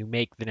when you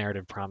make the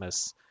narrative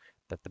promise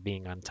that the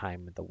being on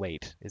time and the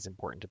wait is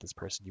important to this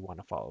person, you want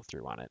to follow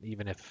through on it,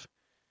 even if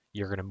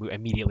you're going to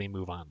immediately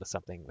move on to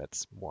something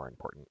that's more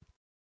important.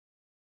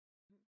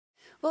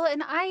 Well,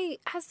 and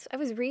as I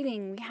was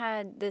reading, we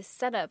had this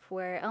setup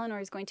where Eleanor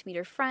is going to meet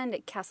her friend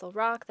at Castle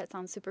Rock. That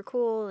sounds super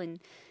cool. And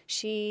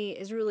she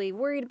is really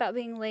worried about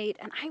being late.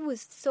 And I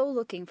was so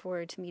looking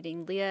forward to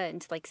meeting Leah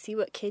and to see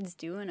what kids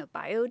do in a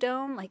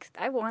biodome.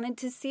 I wanted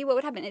to see what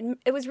would happen.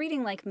 It was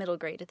reading like middle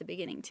grade at the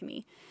beginning to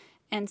me.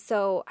 And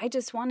so I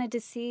just wanted to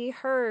see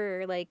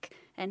her,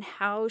 and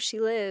how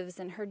she lives,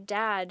 and her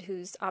dad,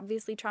 who's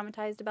obviously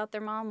traumatized about their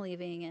mom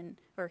leaving,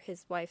 or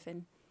his wife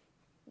and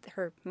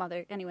her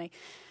mother, anyway.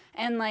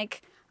 And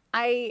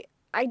I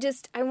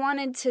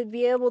wanted to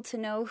be able to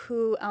know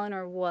who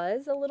Eleanor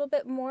was a little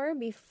bit more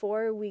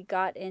before we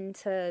got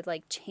into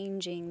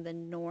changing the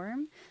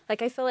norm.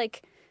 I feel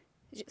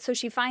so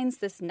she finds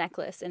this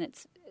necklace and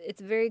it's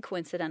very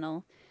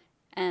coincidental.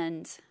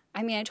 And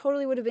I mean, I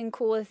totally would have been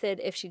cool with it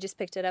if she just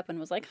picked it up and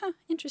was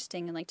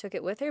interesting, and took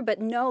it with her. But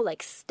no,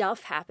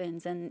 stuff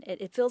happens, and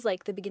it feels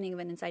like the beginning of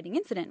an inciting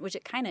incident, which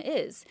it kind of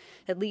is.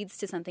 It leads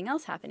to something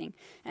else happening.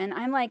 And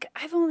I'm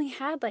I've only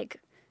had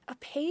a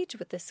page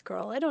with this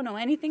girl. I don't know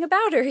anything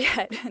about her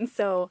yet. And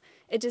so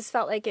it just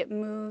felt like it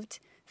moved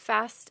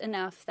fast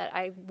enough that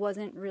I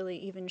wasn't really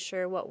even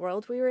sure what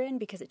world we were in,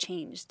 because it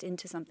changed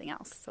into something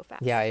else so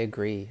fast. Yeah, I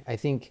agree. I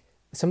think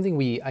something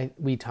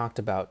we talked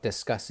about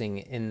discussing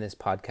in this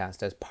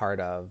podcast as part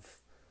of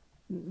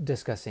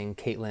discussing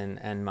Caitlin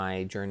and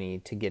my journey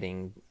to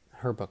getting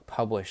her book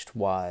published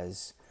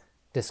was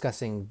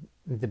discussing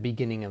the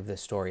beginning of the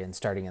story and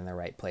starting in the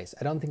right place.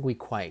 I don't think we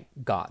quite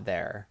got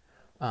there.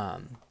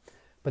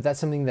 But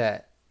that's something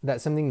that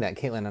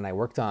Caitlin and I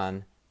worked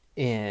on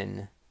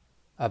in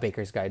A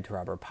Baker's Guide to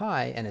Robber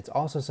Pie, and it's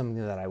also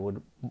something that I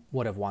would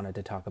have wanted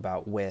to talk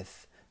about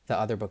with the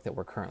other book that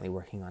we're currently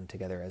working on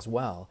together as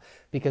well.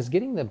 Because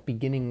getting the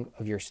beginning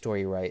of your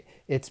story right,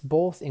 it's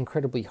both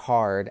incredibly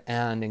hard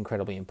and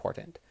incredibly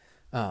important.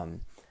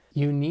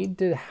 You need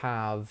to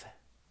have,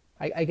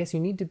 I guess you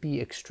need to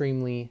be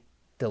extremely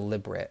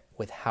deliberate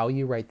with how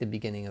you write the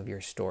beginning of your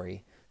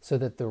story so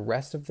that the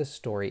rest of the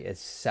story is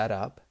set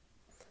up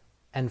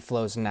and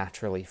flows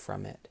naturally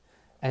from it.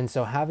 And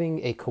so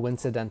having a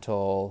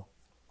coincidental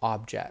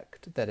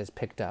object that is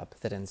picked up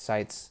that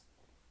incites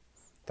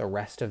the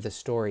rest of the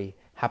story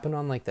happen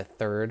on the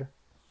third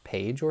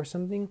page or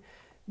something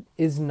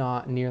is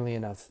not nearly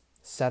enough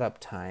setup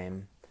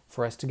time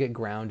for us to get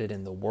grounded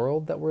in the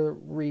world that we're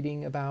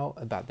reading about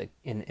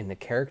in the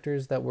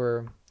characters that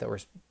we're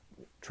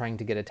trying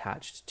to get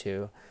attached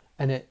to.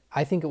 And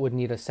I think it would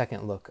need a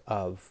second look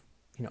of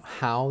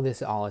how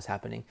this all is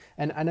happening.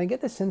 And I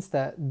get the sense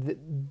that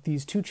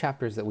these two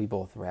chapters that we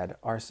both read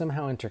are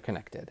somehow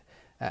interconnected.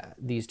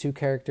 These two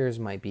characters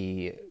might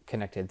be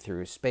connected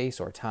through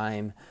space or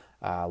time,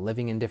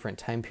 living in different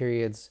time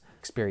periods,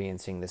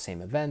 experiencing the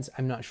same events.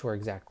 I'm not sure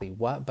exactly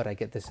what, but I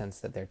get the sense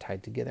that they're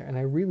tied together. And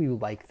I really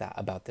like that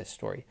about this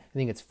story. I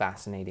think it's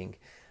fascinating,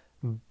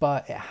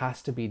 but it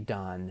has to be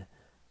done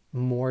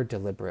more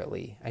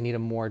deliberately. I need a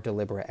more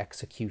deliberate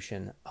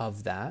execution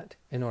of that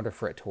in order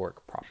for it to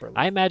work properly.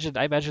 I imagine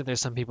there's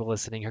some people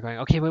listening who are going,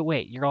 okay,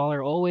 wait, you all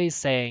are always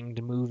saying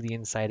to move the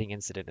inciting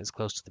incident as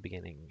close to the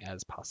beginning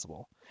as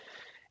possible.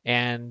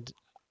 And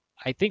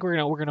I think we're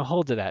gonna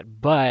hold to that.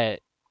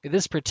 But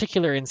this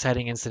particular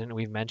inciting incident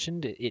we've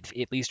mentioned, it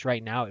at least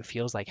right now, it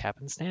feels like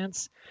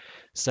happenstance.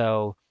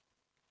 So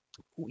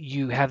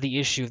you have the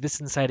issue,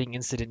 this inciting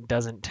incident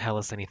doesn't tell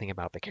us anything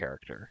about the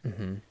character.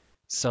 Mm-hmm.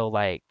 So,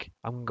 like,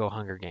 I'm gonna go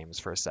Hunger Games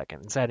for a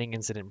second. Inciting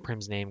incident,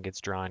 Prim's name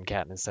gets drawn.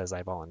 Katniss says,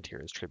 "I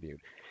volunteer as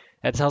tribute."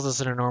 That tells us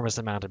an enormous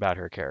amount about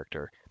her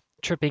character.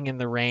 Tripping in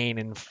the rain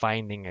and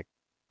finding a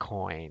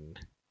coin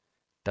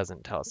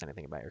doesn't tell us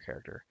anything about your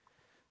character.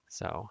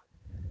 So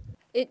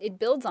It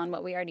builds on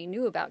what we already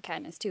knew about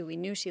Katniss too. We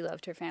knew she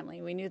loved her family.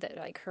 We knew that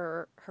like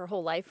her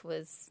whole life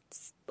was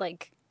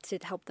like to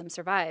help them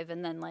survive.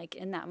 And then like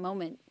in that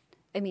moment,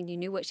 I mean, you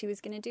knew what she was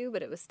going to do,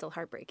 but it was still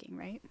heartbreaking,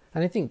 right?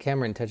 And I think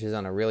Cameron touches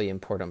on a really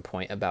important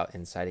point about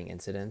inciting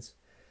incidents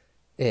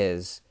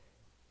is,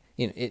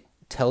 it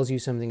tells you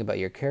something about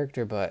your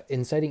character, but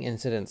inciting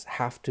incidents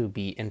have to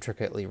be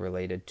intricately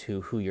related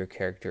to who your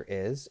character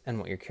is and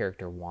what your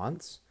character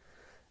wants.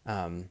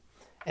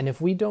 And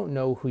if we don't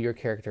know who your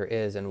character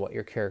is and what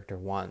your character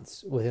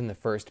wants within the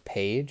first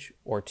page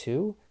or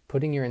two,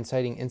 putting your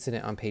inciting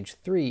incident on page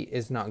 3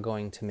 is not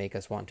going to make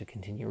us want to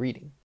continue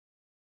reading.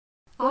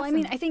 Well, I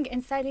mean, I think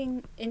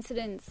inciting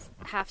incidents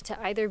have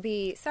to either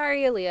be...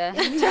 Sorry, Aaliyah.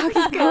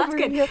 That's good.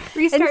 Restart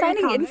Inciting your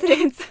comment.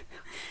 incidents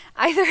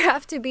either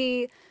have to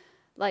be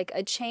like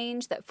a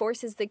change that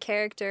forces the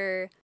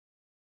character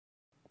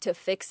to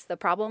fix the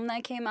problem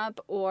that came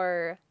up,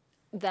 or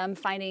them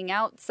finding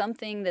out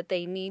something that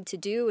they need to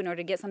do in order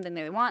to get something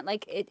they want.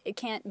 Like, it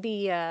can't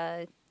be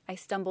I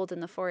stumbled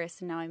in the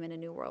forest and now I'm in a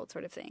new world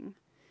sort of thing.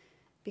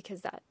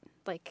 Because that,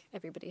 like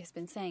everybody has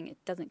been saying, it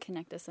doesn't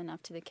connect us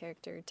enough to the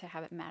character to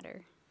have it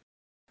matter.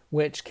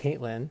 Which,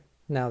 Caitlin,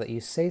 now that you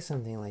say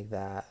something like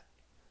that,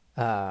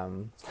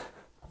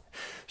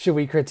 should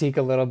we critique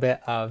a little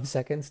bit of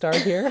Second Star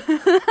here?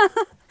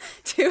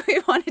 Do we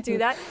want to do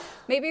that?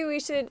 Maybe we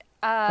should...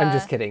 I'm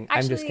just kidding.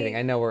 I'm just actually- kidding.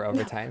 I know we're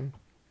over time.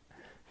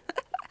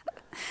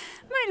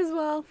 Might as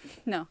well.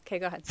 No. Okay,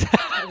 go ahead.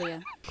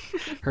 Aaliyah.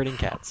 herding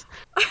cats.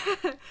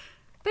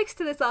 Thanks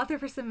to this author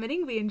for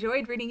submitting. We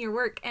enjoyed reading your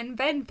work. And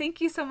Ben, thank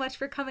you so much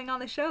for coming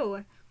on the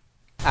show.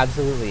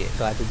 Absolutely.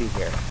 Glad to be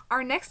here.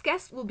 Our next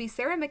guest will be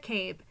Sarah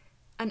McCabe,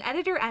 an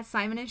editor at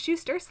Simon &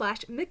 Schuster /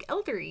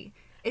 McElderry.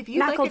 If you'd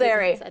like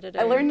Mackleberry.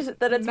 I learned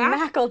that it's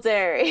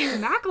Mackleberry.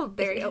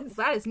 Mackleberry. Oh,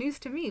 that is news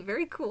to me.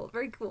 Very cool.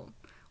 Very cool.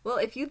 Well,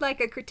 if you'd like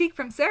a critique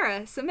from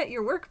Sarah, submit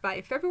your work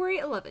by February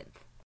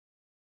 11th.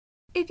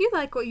 If you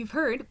like what you've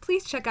heard,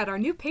 please check out our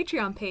new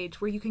Patreon page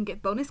where you can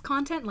get bonus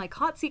content like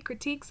hot seat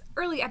critiques,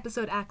 early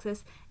episode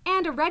access,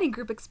 and a writing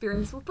group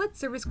experience with Lit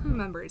Service crew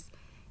members.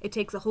 It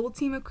takes a whole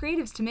team of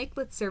creatives to make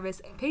Lit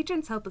Service, and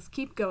patrons help us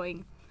keep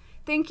going.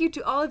 Thank you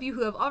to all of you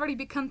who have already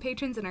become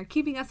patrons and are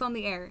keeping us on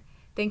the air.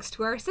 Thanks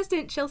to our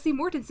assistant, Chelsea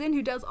Mortensen,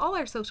 who does all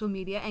our social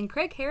media, and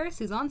Craig Harris,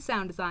 who's on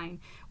sound design.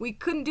 We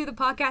couldn't do the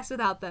podcast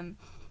without them.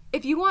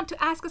 If you want to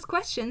ask us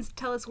questions,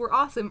 tell us we're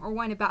awesome, or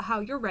whine about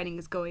how your writing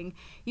is going,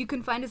 you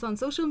can find us on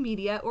social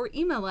media or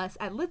email us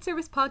at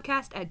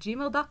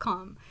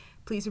litservicepodcast@gmail.com.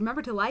 Please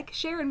remember to like,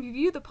 share, and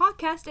review the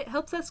podcast. It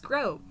helps us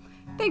grow.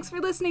 Thanks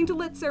for listening to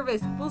Lit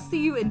Service. We'll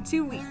see you in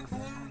 2 weeks.